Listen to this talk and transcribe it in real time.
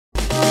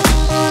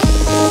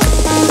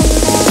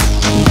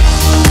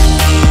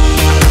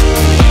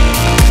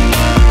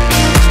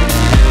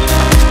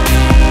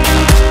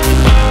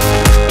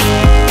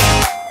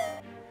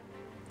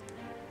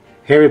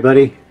Hey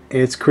everybody,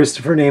 it's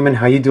Christopher Nejman.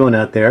 How you doing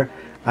out there?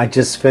 I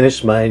just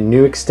finished my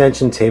new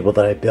extension table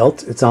that I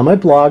built. It's on my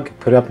blog,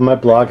 put up on my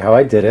blog how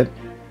I did it.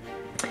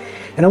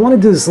 And I want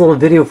to do this little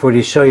video for you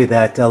to show you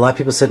that a lot of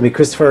people said to me,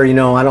 Christopher, you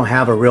know, I don't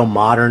have a real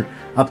modern,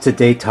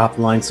 up-to-date,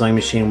 top-line sewing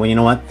machine. Well, you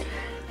know what?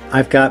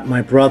 I've got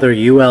my brother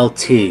ULT.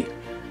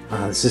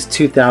 This is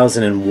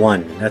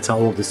 2001. That's how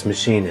old this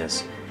machine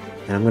is.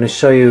 And I'm going to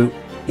show you,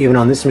 even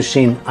on this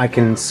machine, I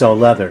can sew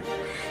leather.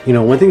 You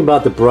know, one thing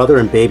about the Brother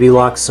and Baby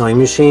Lock sewing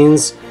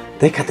machines,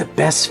 they got the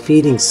best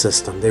feeding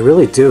system. They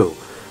really do.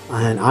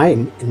 And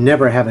I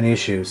never have an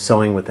issue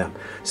sewing with them.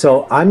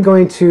 So I'm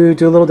going to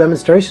do a little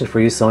demonstration for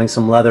you sewing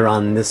some leather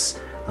on this.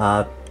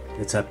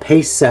 It's a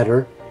Pace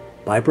Setter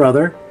by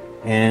Brother.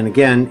 And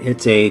again,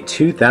 it's a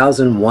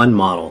 2001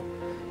 model.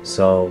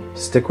 So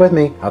stick with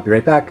me. I'll be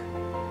right back.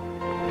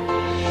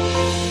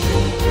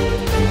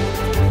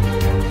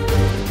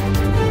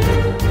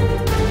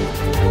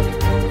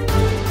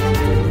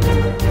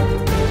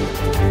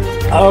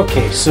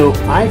 Okay, so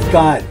I've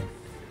got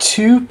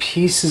two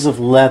pieces of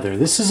leather.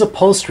 This is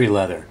upholstery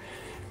leather,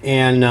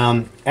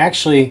 and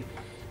actually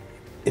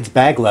it's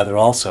bag leather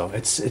also.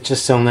 It's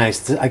just so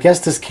nice. I guess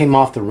this came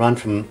off the run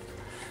from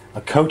a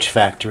coach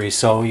factory,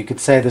 so you could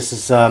say this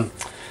is I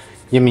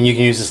mean, you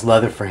can use this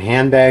leather for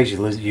handbags,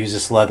 you use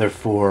this leather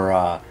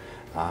for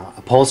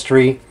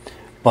upholstery,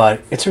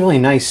 but it's a really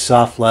nice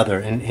soft leather,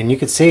 and you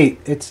can see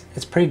it's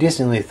pretty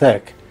decently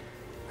thick.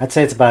 I'd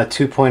say it's about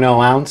a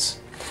 2.0 ounce.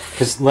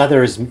 Because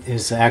leather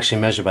is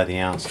actually measured by the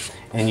ounce,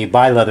 and you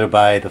buy leather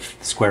by the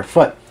square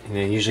foot, and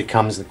it usually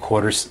comes in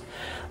quarters,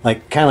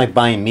 like kind of like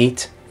buying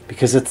meat,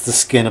 because it's the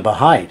skin of a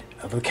hide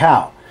of a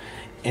cow.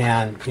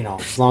 And you know,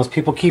 as long as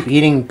people keep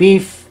eating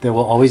beef, there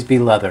will always be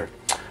leather.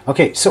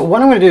 Okay, so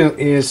what I'm going to do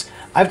is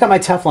I've got my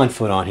Teflon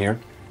foot on here.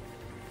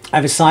 I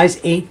have a size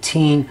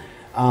 18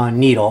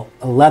 needle,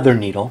 a leather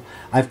needle.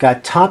 I've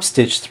got top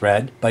stitch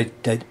thread by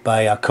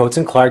Coates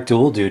 & Clark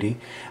Dual Duty.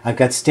 I've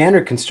got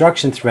standard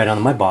construction thread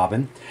on my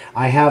bobbin.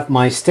 I have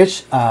my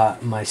stitch.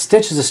 My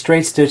stitch is a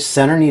straight stitch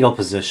center needle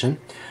position.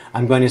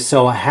 I'm going to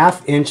sew a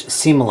 1/2 inch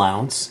seam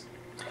allowance.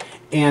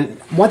 And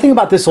one thing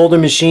about this older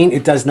machine,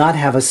 it does not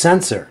have a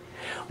sensor.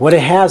 What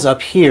it has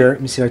up here,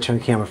 let me see if I turn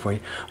the camera for you.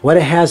 What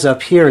it has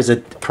up here is a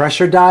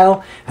pressure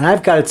dial, and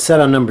I've got it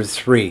set on number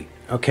 3.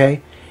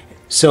 Okay,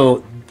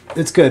 so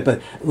it's good, but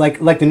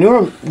like the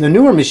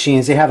newer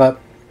machines, they have a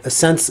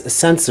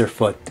sensor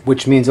foot,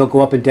 which means they'll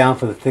go up and down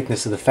for the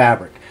thickness of the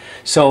fabric.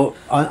 So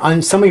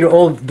on some of your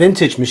old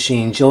vintage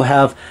machines, you'll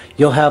have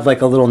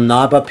like a little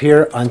knob up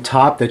here on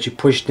top that you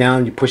push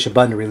down. You push a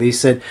button to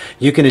release it.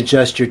 You can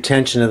adjust your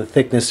tension of the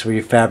thickness for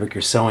your fabric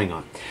you're sewing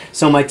on.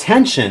 So my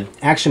tension,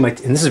 actually,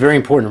 and this is very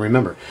important to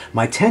remember,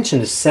 my tension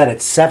is set at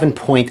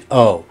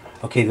 7.0.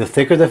 Okay, the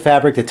thicker the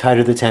fabric, the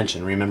tighter the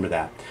tension. Remember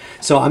that.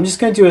 So I'm just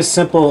going to do a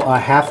simple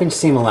 1/2 inch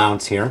seam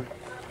allowance here.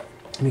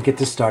 Let me get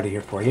this started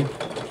here for you.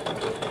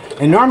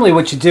 And normally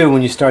what you do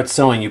when you start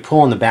sewing, you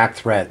pull on the back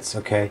threads,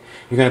 okay?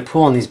 You're going to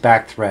pull on these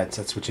back threads.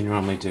 That's what you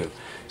normally do.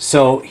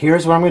 So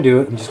here's what I'm going to do.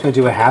 I'm just going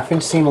to do a 1/2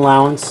 inch seam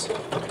allowance.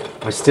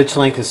 My stitch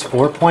length is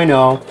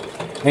 4.0.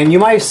 And you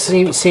might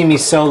have seen me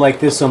sew like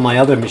this on my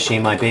other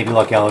machine, my Baby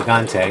Lock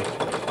Elegante,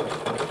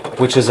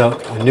 which is a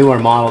newer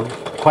model,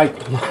 quite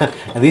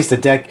at least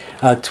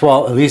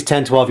at least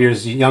 10, 12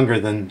 years younger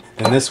than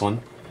this one.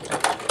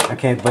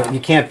 Okay, but you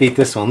can't beat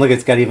this one. Look,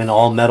 it's got even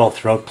all metal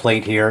throat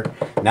plate here.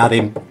 Now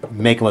they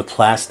make them with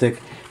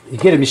plastic. You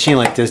get a machine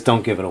like this,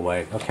 don't give it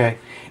away, okay?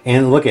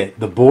 And look at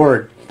the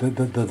board.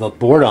 The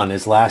board on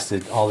has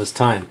lasted all this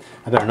time.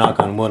 I better knock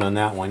on wood on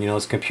that one. You know,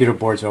 those computer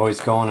boards are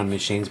always going on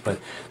machines, but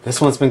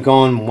this one's been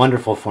going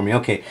wonderful for me.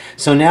 Okay,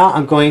 so now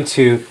I'm going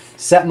to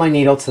set my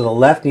needle to the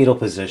left needle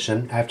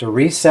position. I have to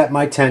reset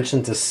my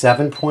tension to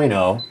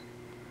 7.0.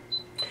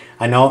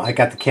 I know I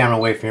got the camera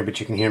away from here, but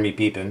you can hear me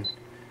beeping.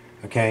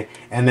 Okay,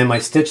 and then my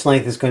stitch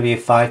length is going to be a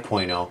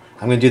 5.0.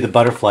 I'm going to do the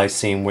butterfly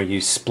seam where you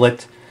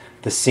split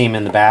the seam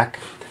in the back,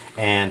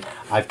 and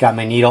I've got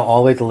my needle all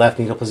the way to the left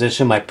needle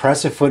position. My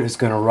presser foot is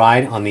going to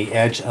ride on the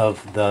edge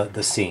of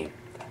the seam.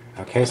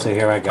 Okay, so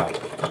here I go.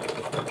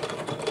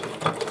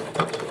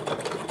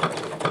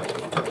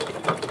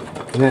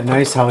 Isn't that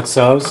nice how it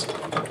sews?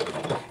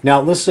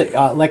 Now listen,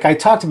 like I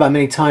talked about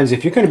many times,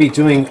 if you're going to be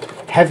doing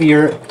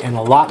heavier and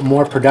a lot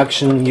more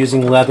production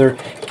using leather,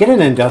 get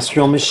an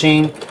industrial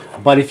machine.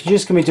 But if you're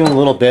just going to be doing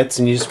little bits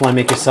and you just want to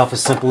make yourself a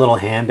simple little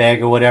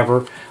handbag or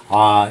whatever,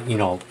 you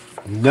know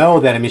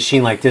that a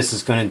machine like this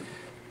is going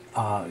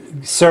to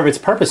serve its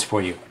purpose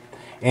for you.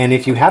 And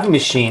if you have a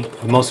machine,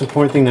 the most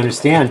important thing to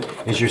understand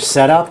is your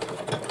setup,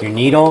 your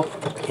needle,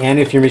 and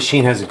if your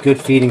machine has a good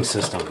feeding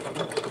system.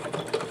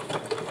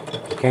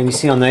 Okay, and you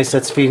see how nice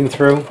that's feeding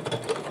through?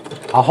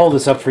 I'll hold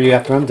this up for you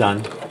after I'm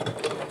done.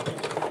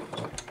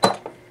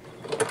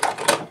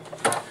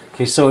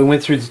 Okay, so we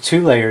went through the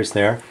 2 layers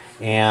there,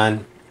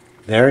 and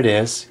there it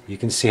is. You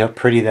can see how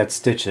pretty that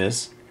stitch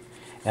is.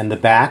 And the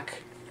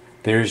back,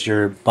 there's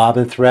your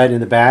bobbin thread in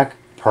the back.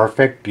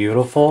 Perfect,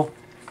 beautiful.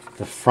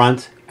 The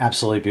front,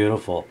 absolutely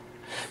beautiful.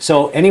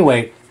 So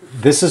anyway,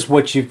 this is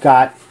what you've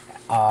got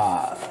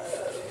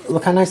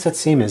look how nice that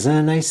seam is. Isn't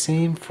that a nice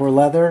seam for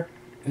leather?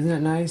 Isn't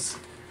that nice?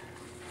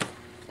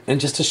 And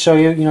just to show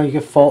you, you know, you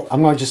can fold.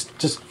 I'm going to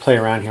just play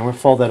around here. I'm going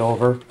to fold that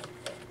over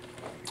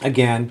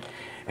again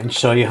and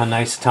show you how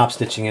nice top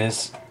stitching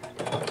is.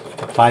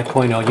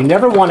 5.0. You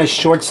never want a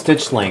short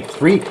stitch length.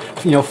 3 or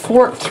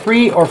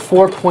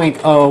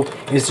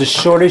 4.0 is the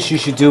shortest you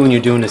should do when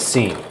you're doing a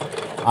seam.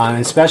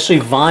 Especially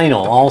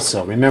vinyl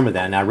also. Remember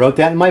that. And I wrote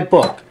that in my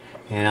book.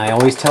 And I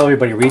always tell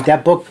everybody, read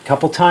that book a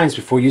couple times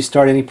before you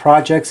start any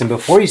projects. And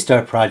before you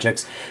start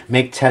projects,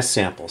 make test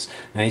samples.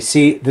 Now you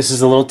see, this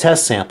is a little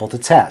test sample to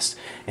test.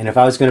 And if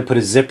I was going to put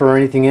a zipper or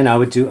anything in, I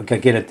would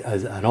get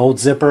an old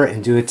zipper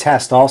and do a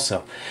test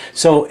also.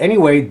 So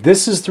anyway,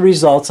 this is the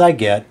results I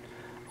get.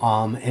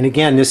 And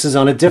again, this is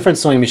on a different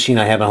sewing machine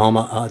I have at home,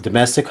 a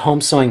domestic home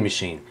sewing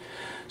machine.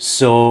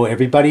 So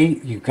everybody,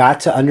 you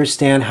got to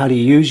understand how to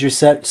use your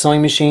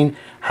sewing machine,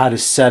 how to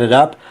set it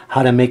up,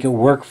 how to make it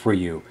work for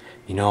you.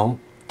 You know,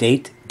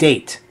 date.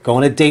 Go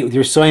on a date with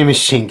your sewing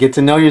machine. Get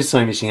to know your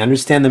sewing machine.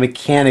 Understand the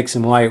mechanics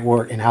and why it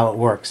works and how it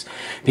works.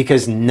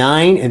 Because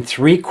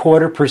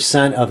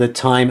 9.75% of the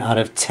time out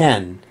of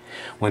 10,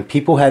 when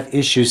people have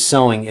issues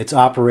sewing, it's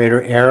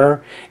operator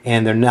error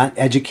and they're not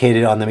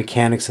educated on the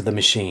mechanics of the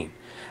machine.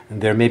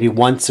 They're maybe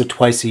once or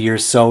twice a year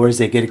sewers.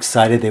 They get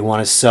excited, they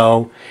want to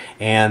sew,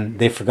 and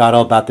they forgot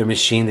all about their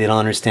machine. They don't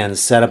understand the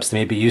setups. They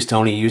may be used to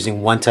only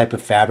using one type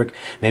of fabric,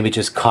 maybe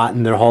just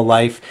cotton their whole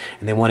life,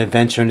 and they want to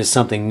venture into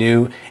something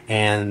new,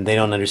 and they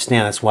don't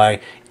understand. That's why,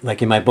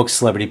 like in my book,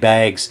 Celebrity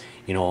Bags,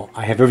 you know,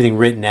 I have everything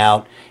written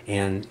out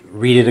and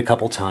read it a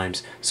couple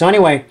times. So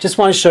anyway, just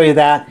want to show you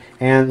that.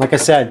 And like I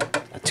said,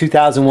 a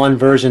 2001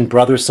 version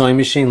Brothers sewing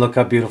machine. Look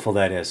how beautiful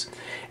that is.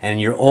 And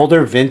your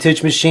older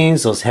vintage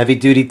machines, those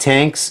heavy-duty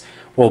tanks,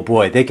 oh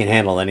boy, they can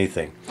handle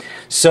anything.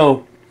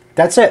 So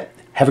that's it.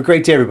 Have a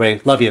great day, everybody.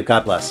 Love you.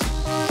 God bless.